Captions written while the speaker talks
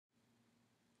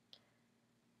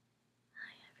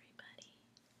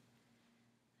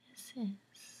This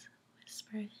is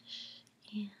Whisperish,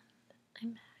 and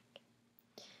I'm back.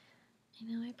 I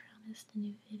know I promised a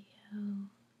new video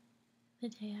the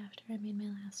day after I made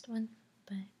my last one,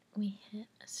 but we hit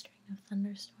a string of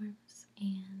thunderstorms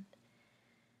and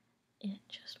it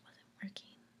just wasn't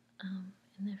working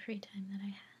in the free time that I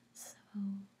had, so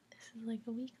this is like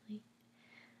a week late,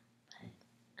 but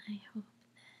I hope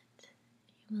that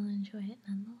you will enjoy it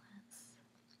nonetheless.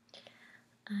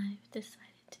 I've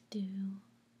decided to do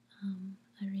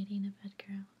a reading of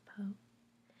Edgar Allan Poe.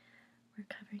 We're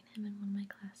covering him in one of my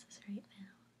classes right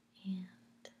now,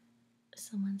 and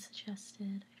someone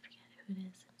suggested, I forget who it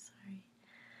is, I'm sorry,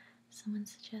 someone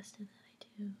suggested that I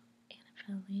do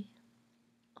Annabel Lee,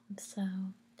 so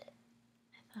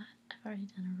I thought I've already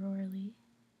done Aurora Lee,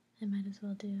 I might as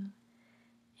well do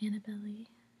Annabel Lee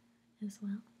as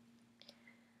well.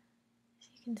 As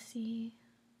you can see,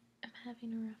 I'm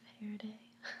having a rough hair day.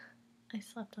 I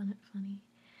slept on it funny,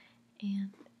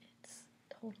 and it's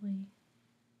totally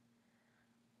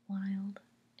wild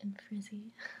and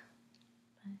frizzy,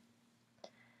 but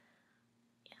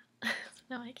yeah, so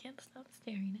now I can't stop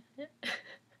staring at it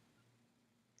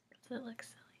because it looks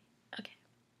silly. Okay,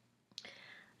 I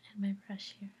had my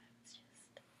brush here. I was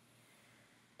just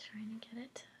trying to get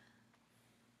it to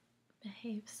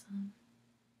behave some.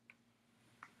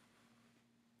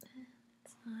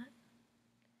 It's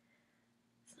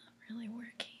not really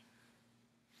working.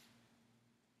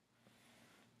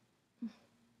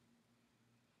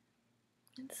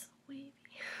 It's so wavy.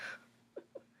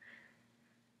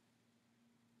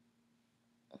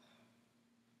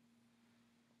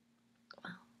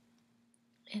 Well,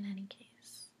 in any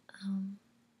case,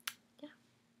 yeah,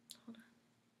 hold on.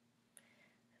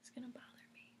 It's gonna bother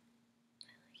me. I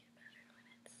like it better when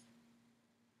it's.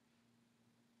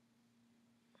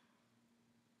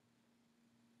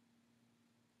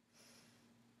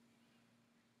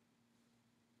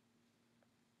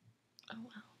 Oh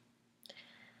well.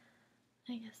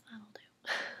 I guess that'll do.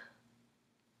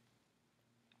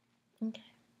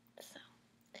 Okay, so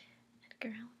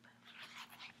Edgar Allan Poe.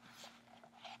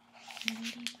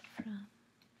 Reading from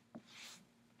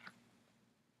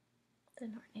the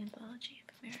Norton Anthology of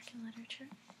American Literature,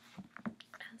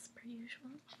 as per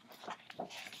usual.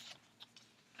 Let's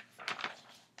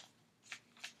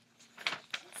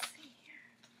see here.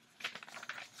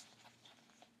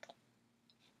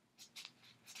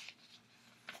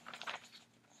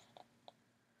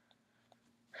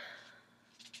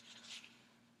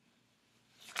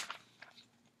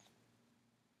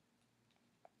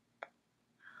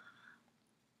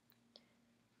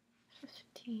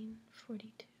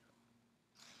 $15.42.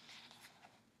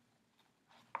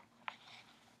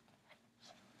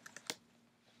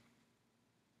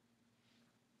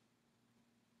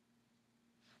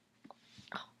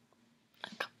 Oh,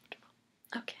 uncomfortable.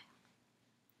 Okay,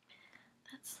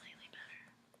 that's slightly better.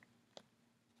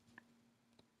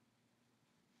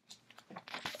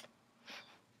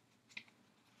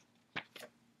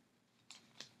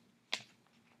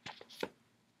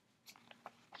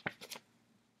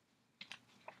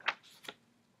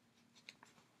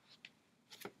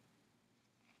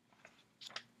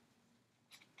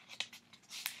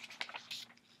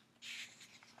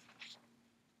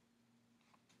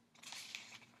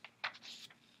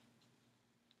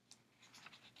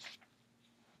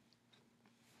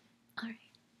 Alright,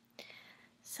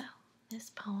 so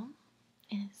this poem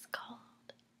is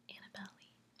called Annabel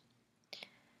Lee.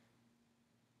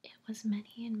 It was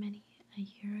many and many a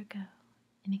year ago,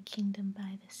 in a kingdom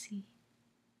by the sea,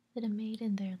 that a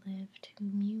maiden there lived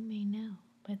whom you may know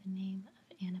by the name of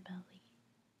Annabel Lee.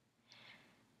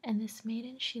 And this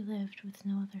maiden she lived with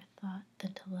no other thought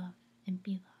than to love and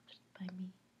be loved by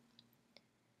me.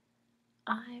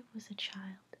 I was a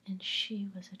child, and she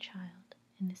was a child,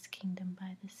 in this kingdom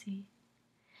by the sea.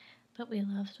 But we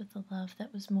loved with a love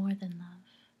that was more than love,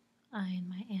 I and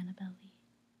my Annabel Lee.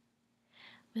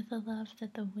 With a love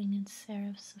that the winged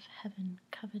seraphs of heaven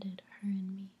coveted her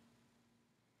and me.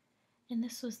 And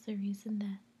this was the reason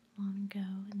that, long ago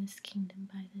in this kingdom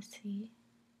by the sea,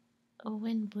 a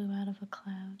wind blew out of a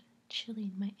cloud,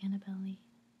 chilling my Annabel Lee.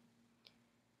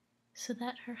 So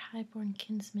that her high-born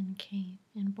kinsman came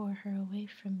and bore her away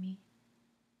from me,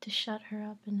 to shut her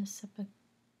up in a sepulchre,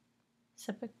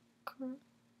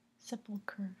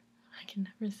 I can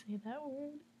never say that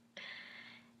word,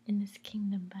 in this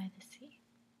kingdom by the sea.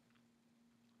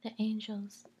 The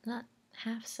angels, not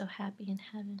half so happy in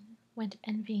heaven, went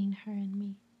envying her and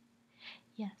me.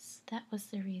 Yes, that was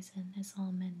the reason, as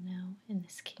all men know, in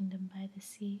this kingdom by the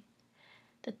sea,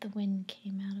 that the wind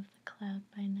came out of the cloud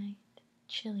by night,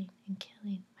 chilling and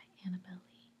killing my Annabel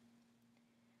Lee.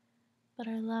 but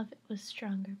our love it was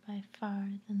stronger by far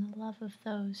than the love of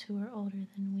those who were older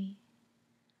than we,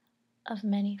 of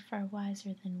many far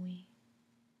wiser than we,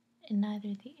 and neither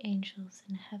the angels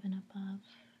in heaven above,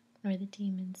 nor the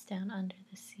demons down under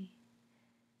the sea,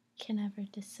 can ever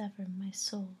dissever my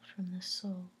soul from the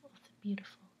soul of the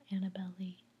beautiful Annabel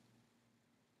Lee.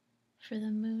 For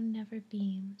the moon never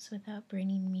beams without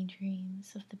bringing me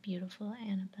dreams of the beautiful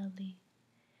Annabel Lee,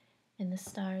 and the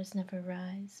stars never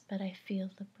rise but I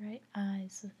feel the bright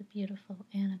eyes of the beautiful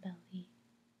Annabel Lee.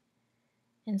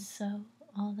 And so,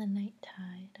 all the night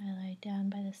tide, I lie down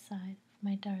by the side of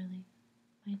my darling,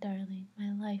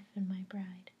 my life and my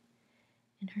bride,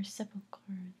 in her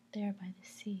sepulchre there by the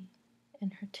sea, in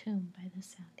her tomb by the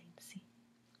sounding sea.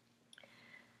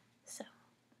 So,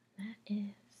 that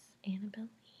is Annabel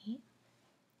Lee.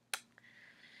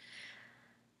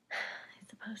 I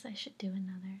suppose I should do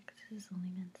another because this has only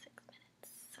been 6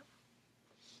 minutes. So,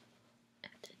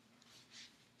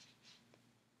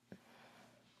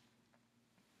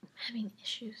 I'm having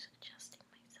issues adjusting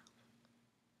myself.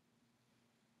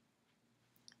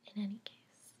 In any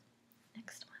case,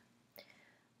 next one.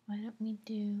 Why don't we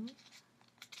do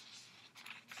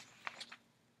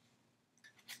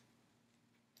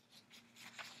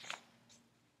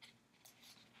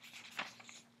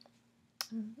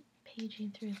I'm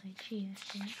paging through Lychee, I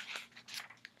think.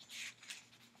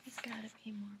 There's gotta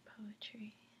be more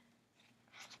poetry.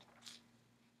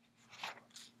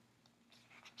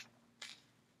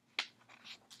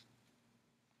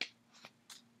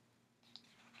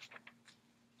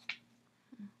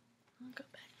 I'll go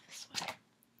back this way.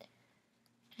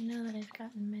 I know that I've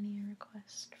gotten many a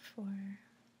request for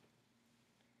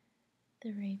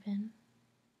the Raven,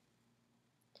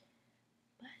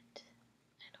 but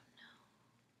I don't know.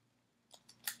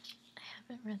 I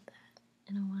haven't read that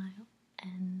in a while,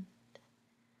 and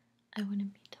I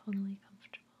wouldn't be totally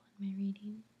comfortable in my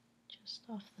reading just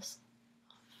off what's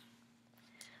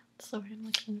the word I'm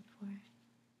looking for?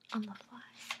 On the fly.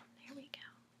 There we go.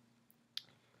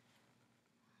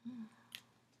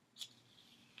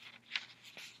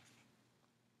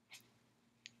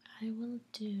 I will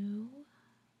do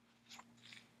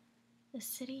The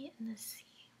City and the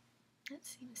Sea. That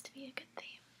seems to be a good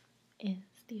theme,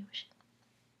 is the ocean.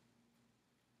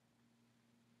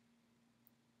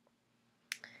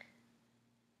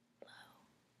 Lo,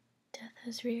 death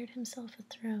has reared himself a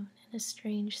throne in a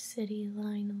strange city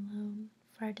lying alone,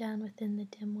 far down within the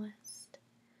dim west,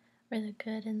 where the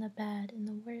good and the bad and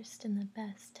the worst and the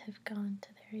best have gone to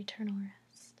their eternal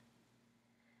rest.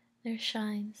 Their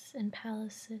shrines and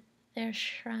palaces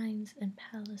and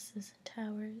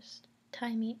towers,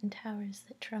 time-eaten towers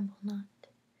that tremble not,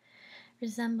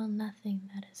 resemble nothing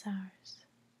that is ours.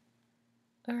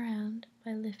 Around,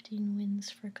 by lifting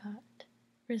winds forgot,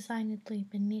 resignedly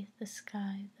beneath the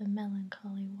sky the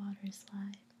melancholy waters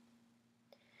lie.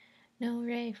 No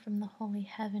ray from the holy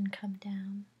heaven come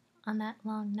down on that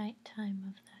long night time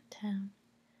of that town,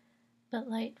 but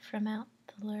light from out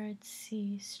the lurid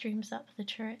sea streams up the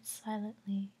turrets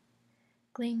silently,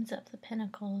 gleams up the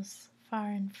pinnacles far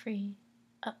and free,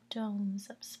 up domes,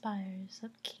 up spires,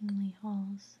 up kingly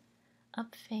halls,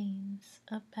 up fanes,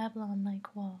 up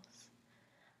Babylon-like walls,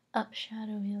 up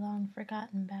shadowy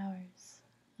long-forgotten bowers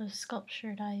of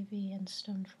sculptured ivy and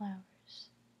stone flowers,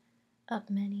 up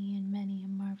many and many a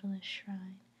marvelous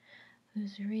shrine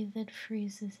whose wreathed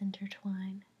friezes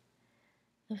intertwine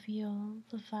the viol,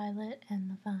 the violet, and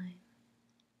the vine.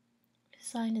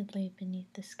 Resignedly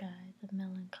beneath the sky the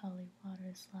melancholy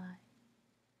waters lie.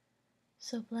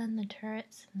 So blend the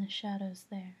turrets and the shadows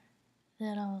there,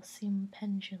 that all seem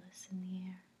pendulous in the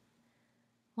air,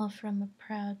 while from a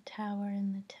proud tower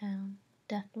in the town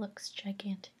death looks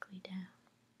gigantically down.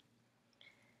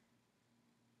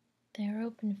 There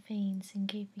open fanes and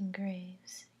gaping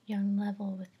graves, young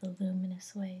level with the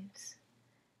luminous waves,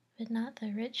 but not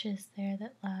the riches there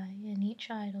that lie in each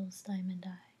idol's diamond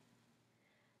eye,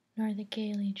 nor the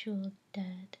gaily jeweled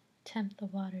dead tempt the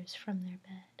waters from their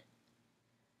bed.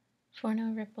 For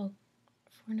no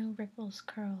ripples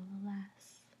curl,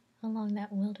 alas, along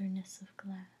that wilderness of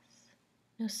glass,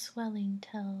 no swelling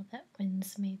tell that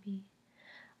winds may be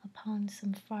upon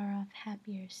some far-off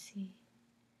happier sea,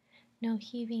 no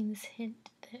heavings hint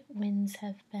that winds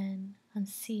have been on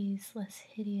seas less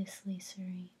hideously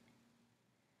serene.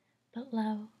 But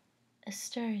lo, a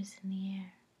stir is in the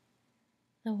air,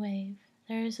 the wave,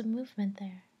 there is a movement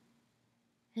there,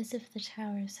 as if the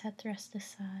towers had thrust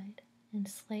aside, and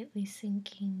slightly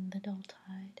sinking the dull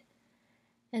tide,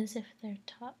 as if their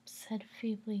tops had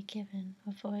feebly given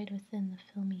a void within the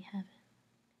filmy heaven.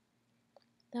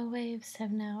 The waves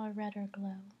have now a redder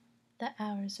glow, the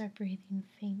hours are breathing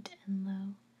faint and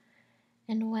low,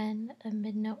 And when,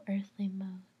 amid no earthly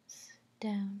modes,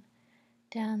 down,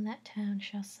 down that town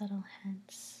shall settle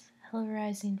hence, hell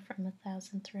rising from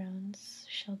 1,000 thrones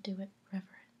shall do it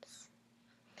reverence.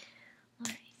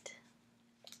 Alright.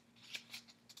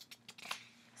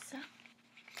 So,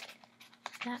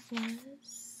 that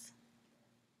was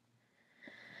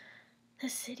The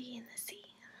City in the Sea.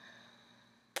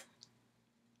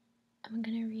 I'm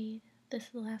gonna read, this is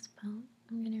the last poem,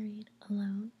 I'm gonna read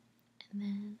Alone, and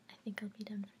then I think I'll be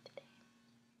done for today.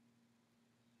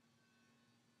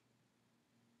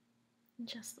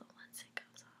 Just the once it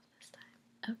comes off this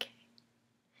time. Okay,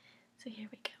 so here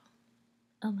we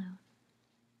go. Alone.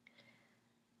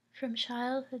 From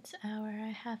childhood's hour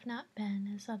I have not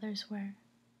been as others were.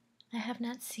 I have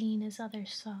not seen as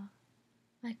others saw.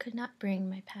 I could not bring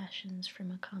my passions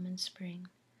from a common spring.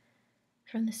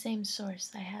 From the same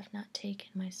source I have not taken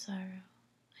my sorrow.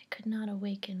 I could not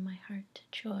awaken my heart to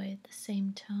joy at the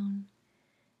same tone.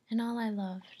 And all I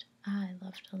loved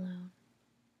alone.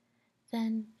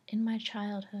 Then, in my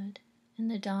childhood, in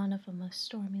the dawn of a most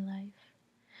stormy life,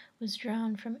 was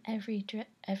drawn from every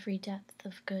depth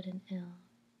of good and ill,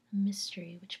 a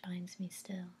mystery which binds me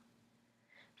still.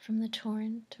 From the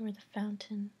torrent or the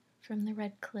fountain, from the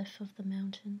red cliff of the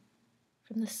mountain,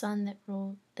 from the sun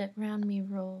that round me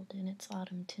rolled in its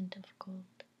autumn tint of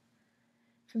gold,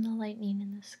 from the lightning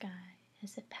in the sky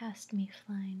as it passed me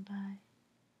flying by,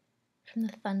 from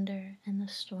the thunder and the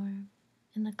storm,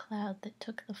 and the cloud that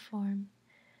took the form,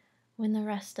 when the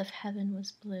rest of heaven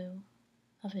was blue,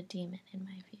 of a demon in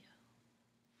my view.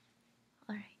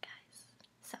 Alright guys,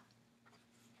 so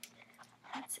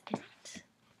that's it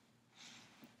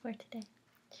for today.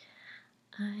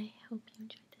 I hope you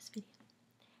enjoyed this video,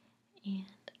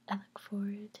 and I look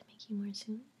forward to making more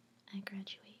soon. I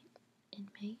graduate in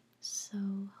May, so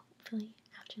hopefully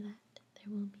after that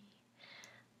there will be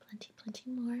plenty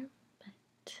more,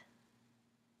 but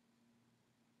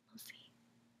we'll see.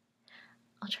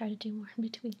 I'll try to do more in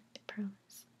between, I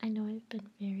promise. I know I've been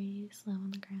very slow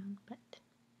on the ground, but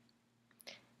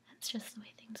that's just the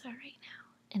way things are right now.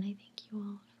 And I thank you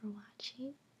all for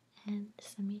watching, and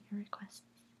send me your requests.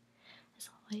 As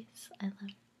always, I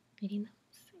love reading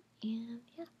those, and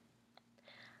yeah,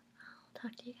 I'll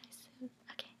talk to you guys